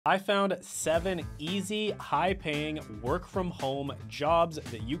I found 7 easy, high-paying, work-from-home jobs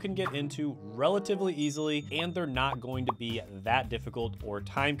that you can get into relatively easily, and they're not going to be that difficult or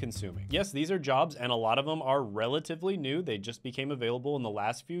time-consuming. Yes, these are jobs, and a lot of them are relatively new. They just became available in the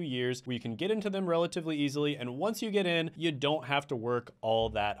last few years, where you can get into them relatively easily, and once you get in, you don't have to work all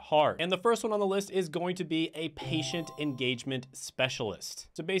that hard. And the first one on the list is going to be a patient engagement specialist.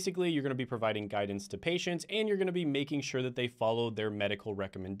 So basically, you're going to be providing guidance to patients, and you're going to be making sure that they follow their medical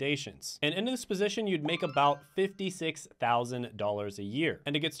recommendations. And in this position, you'd make about $56,000 a year.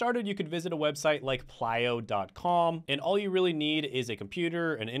 And to get started, you could visit a website like plyo.com, and all you really need is a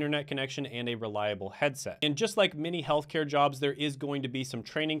computer, an internet connection, and a reliable headset. And just like many healthcare jobs, there is going to be some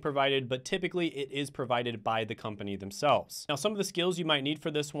training provided, but typically it is provided by the company themselves. Now, some of the skills you might need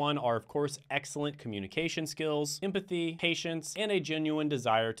for this one are, of course, excellent communication skills, empathy, patience, and a genuine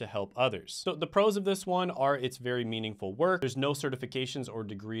desire to help others. So the pros of this one are it's very meaningful work. There's no certifications or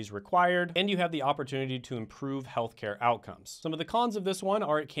degrees required, and you have the opportunity to improve healthcare outcomes. Some of the cons of this one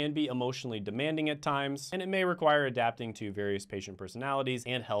are it can be emotionally demanding at times, and it may require adapting to various patient personalities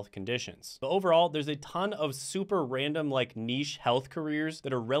and health conditions. But overall, there's a ton of super random, like niche health careers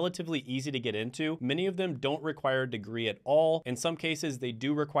that are relatively easy to get into. Many of them don't require a degree at all. In some cases, they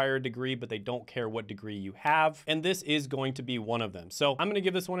do require a degree, but they don't care what degree you have. And this is going to be one of them. So I'm going to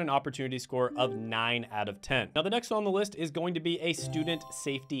give this one an opportunity score of 9 out of 10. Now, the next one on the list is going to be a student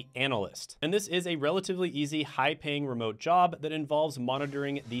safety analyst. And this is a relatively easy, high-paying remote job that involves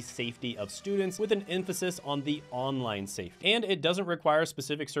monitoring the safety of students with an emphasis on the online safety. And it doesn't require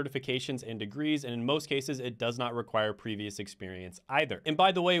specific certifications and degrees, and in most cases, it does not require previous experience either. And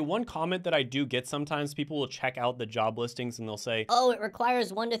by the way, one comment that I do get sometimes, people will check out the job listings and they'll say, oh, it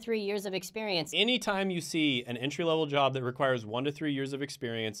requires 1 to 3 years of experience. Anytime you see an entry-level job that requires 1 to 3 years of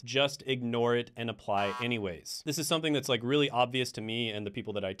experience, just ignore it and apply anyways. This is something that's like really obvious to me and the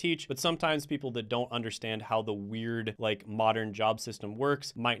people that I teach, but sometimes people that don't understand how the weird, like modern job system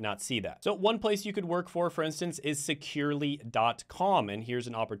works might not see that. So one place you could work for instance, is securely.com. And here's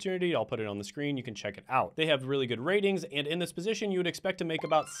an opportunity. I'll put it on the screen. You can check it out. They have really good ratings. And in this position, you would expect to make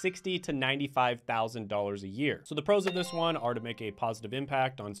about $60,000 to $95,000 a year. So the pros of this one are to make a positive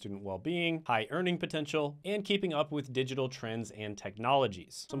impact on student well-being, high earning potential, and keeping up with digital trends and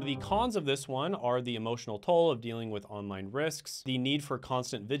technologies. Some of the cons of this one are the emotional toll of dealing with online risks, the need for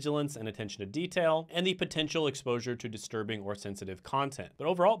constant vigilance and attention to detail, and the potential exposure to disturbing or sensitive content. But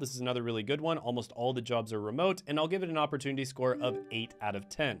overall, this is another really good one. Almost all the jobs are remote, and I'll give it an opportunity score of 8 out of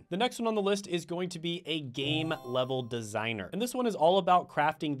 10. The next one on the list is going to be a game level designer. And this one is all about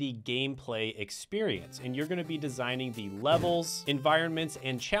crafting the gameplay experience. And you're gonna be designing the levels, environments,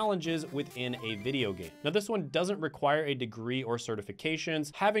 and challenges within a video game. Now, this one doesn't require a degree or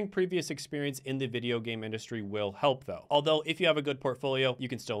certifications. Having previous experience in the video game industry will help though. Although if you have a good portfolio, you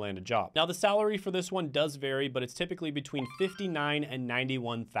can still land a job. Now, the salary for this one does vary, but it's typically between $59,000 and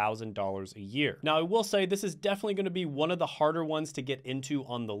 $91,000 a year. Now, I will say this is definitely going to be one of the harder ones to get into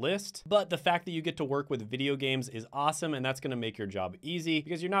on the list, but the fact that you get to work with video games is awesome, and that's going to make your job easy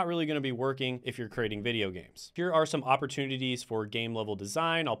because you're not really going to be working if you're creating video games. Here are some opportunities for game level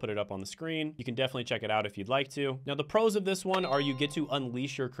design. I'll put it up on the screen. You can definitely check it out if you'd like to. Now, the pros of this one are you get to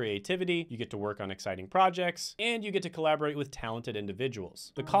unleash your creativity, you get to work on exciting projects, and you get to collaborate with talented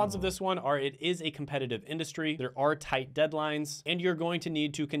individuals. The cons of this one are it is a competitive industry, there are tight deadlines, and you're going to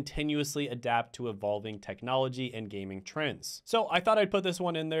need to continuously adapt to evolving technology and gaming trends. So I thought I'd put this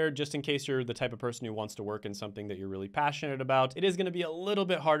one in there just in case you're the type of person who wants to work in something that you're really passionate about. It is going to be a little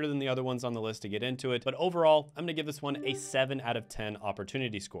bit harder than the other ones on the list to get into it, but overall, I'm going to give this one a 7 out of 10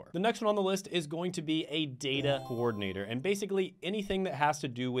 opportunity score. The next one on the list is going to be a data coordinator, and basically anything that has to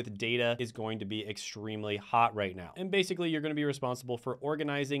do with data is going to be extremely hot right now. And basically, you're going to be responsible for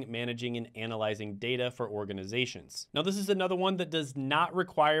organizing, managing, and analyzing data for organizations. Now, this is another one that does not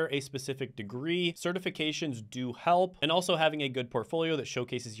require a specific degree. Certifications do help, and also having a good portfolio that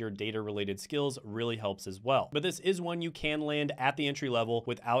showcases your data-related skills really helps as well. But this is one you can land at the entry level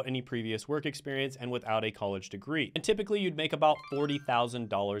without any previous work experience and without a college degree. And typically, you'd make about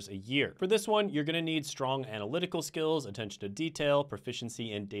 $40,000 a year. For this one, you're going to need strong analytical skills, attention to detail,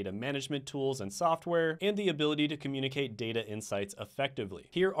 proficiency in data management tools and software, and the ability to communicate data insights effectively.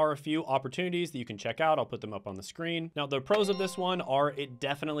 Here are a few opportunities that you can check out. I'll put them up on the screen. Now, the pros of this one are it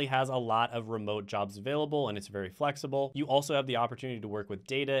definitely has a lot of remote jobs available and it's very flexible. You also have the opportunity to work with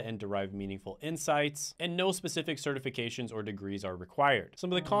data and derive meaningful insights, and no specific certifications or degrees are required.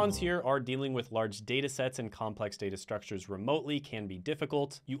 Some of the cons here are dealing with large data sets and complex data structures remotely can be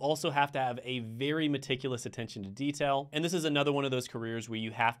difficult. You also have to have a very meticulous attention to detail. And this is another one of those careers where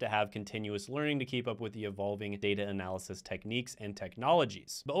you have to have continuous learning to keep up with the evolving data analysis techniques and and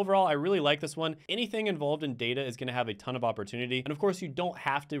technologies. But overall, I really like this one. Anything involved in data is going to have a ton of opportunity. And of course, you don't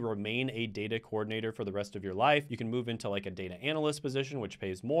have to remain a data coordinator for the rest of your life. You can move into like a data analyst position, which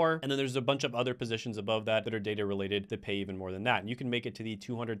pays more. And then there's a bunch of other positions above that that are data related that pay even more than that. And you can make it to the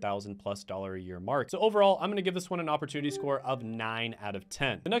 $200,000+ a year mark. So overall, I'm going to give this one an opportunity score of 9 out of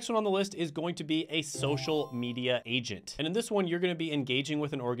 10. The next one on the list is going to be a social media agent. And in this one, you're going to be engaging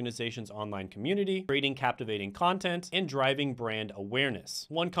with an organization's online community, creating captivating content, and driving brand awareness.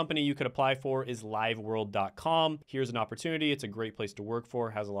 One company you could apply for is liveworld.com. Here's an opportunity. It's a great place to work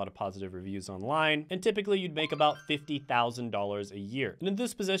for, has a lot of positive reviews online, and typically you'd make about $50,000 a year. And in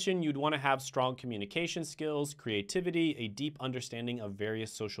this position, you'd want to have strong communication skills, creativity, a deep understanding of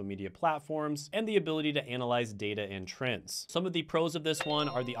various social media platforms, and the ability to analyze data and trends. Some of the pros of this one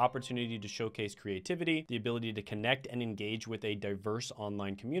are the opportunity to showcase creativity, the ability to connect and engage with a diverse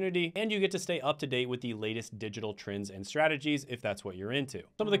online community, and you get to stay up to date with the latest digital trends and strategies if that's what you're into.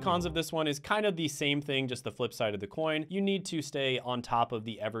 Some of the cons of this one is kind of the same thing, just the flip side of the coin. You need to stay on top of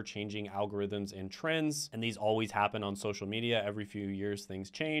the ever-changing algorithms and trends, and these always happen on social media. Every few years, things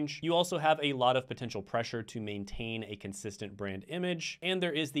change. You also have a lot of potential pressure to maintain a consistent brand image, and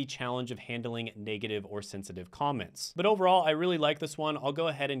there is the challenge of handling negative or sensitive comments. But overall, I really like this one. I'll go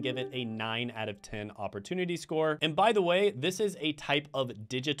ahead and give it a 9 out of 10 opportunity score. And by the way, this is a type of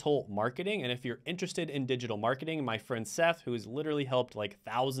digital marketing, and if you're interested in digital marketing, my friend Seth, who has literally helped like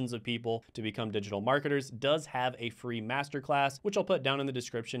thousands of people to become digital marketers, does have a free masterclass, which I'll put down in the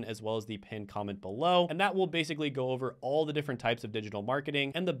description as well as the pinned comment below. And that will basically go over all the different types of digital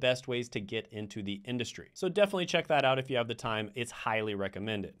marketing and the best ways to get into the industry. So definitely check that out if you have the time. It's highly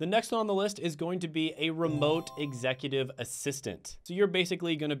recommended. The next one on the list is going to be a remote executive assistant. So you're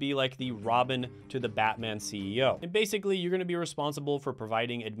basically going to be like the Robin to the Batman CEO. And basically you're going to be responsible for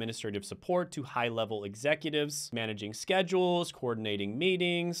providing administrative support to high-level executives, managing schedules, coordinating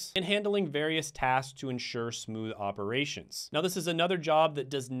meetings, and handling various tasks to ensure smooth operations. Now, this is another job that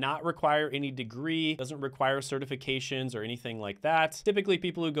does not require any degree, doesn't require certifications or anything like that. Typically,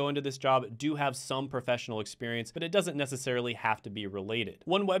 people who go into this job do have some professional experience, but it doesn't necessarily have to be related.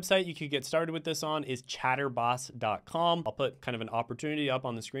 One website you could get started with this on is chatterboss.com. I'll put kind of an opportunity up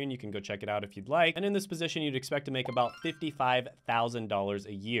on the screen. You can go check it out if you'd like. And in this position, you'd expect to make about $55,000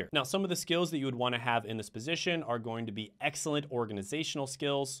 a year. Now, some of the skills that you would want to have in this position are going to be excellent organizational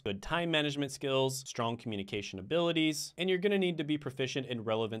skills, good time management skills, strong communication abilities, and you're going to need to be proficient in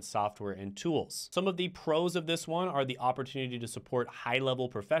relevant software and tools. Some of the pros of this one are the opportunity to support high-level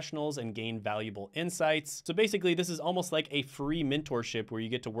professionals and gain valuable insights. So basically, this is almost like a free mentorship where you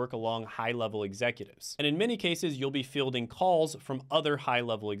get to work along high-level executives. And in many cases, you'll be fielding calls from other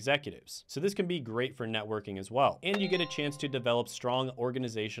high-level executives. So this can be great for networking as well. And you get a chance to develop strong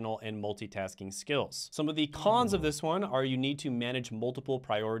organizational and multitasking skills. Some of the cons of this one are you need to manage multiple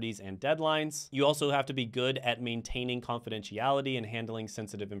priorities and deadlines. You also have to be good at maintaining confidentiality and handling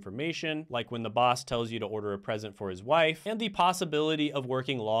sensitive information, like when the boss tells you to order a present for his wife, and the possibility of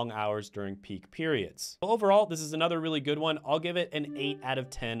working long hours during peak periods. Overall, this is another really good one. I'll give it an 8 out of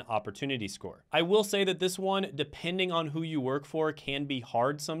 10 opportunity score. I will say that this one, depending on who you work for, can be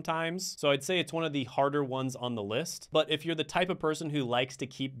hard sometimes. So I'd say it's one of the harder ones on the list. But if you're the type of person who likes to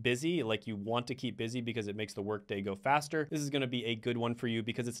keep busy, like you want to keep busy because it makes the workday go faster, this is going to be a good one for you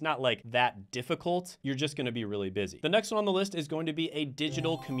because it's not like that difficult. You're just going to be really busy. The next one on the list is going to be a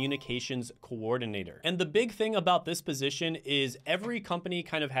digital communications coordinator. And the big thing about this position is every company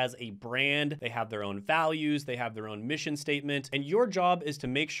kind of has a brand, they have their own values, they have their own mission statement, and your job is to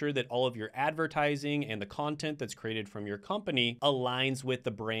make sure that all of your advertising and the content that's created from your company aligns with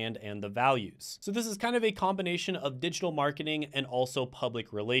the brand and the values. So this is kind of a combination of digital marketing and also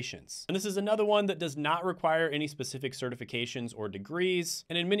public relations. And this is another one that does not require any specific certifications or degrees.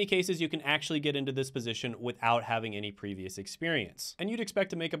 And in many cases, you can actually get into this position without having any previous experience. And you'd expect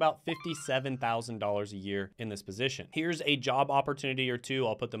to make about $57,000 a year in this position. Here's a job opportunity or two.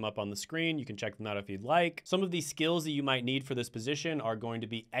 I'll put them up on the screen. You can check them out if you'd like. Some of the skills that you might need for this position are going to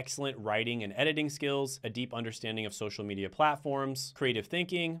be excellent writing and editing skills, a deep understanding of social media platforms, creative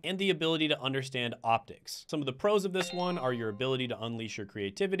thinking, and the ability to understand optics. Some of the pros of this one are your ability to unleash your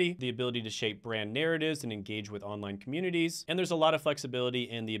creativity, the ability to shape brand narratives and engage with online communities, and there's a lot of flexibility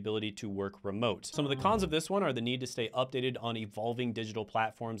and the ability to work remote. Some of the cons of this one are the need to stay updated on evolving digital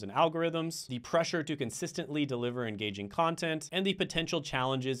platforms and algorithms, the pressure to consistently deliver engaging content, and the potential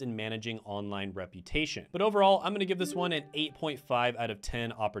challenges in managing online reputation. But overall, I'm going to give this one an 8.5 out of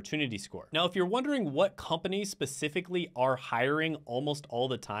 10 opportunity score. Now, if you're wondering what companies specifically are hiring almost all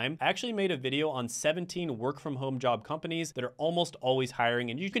the time, I actually made a video on 17 work from home job companies that are almost always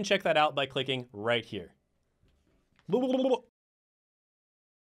hiring, and you can check that out by clicking right here.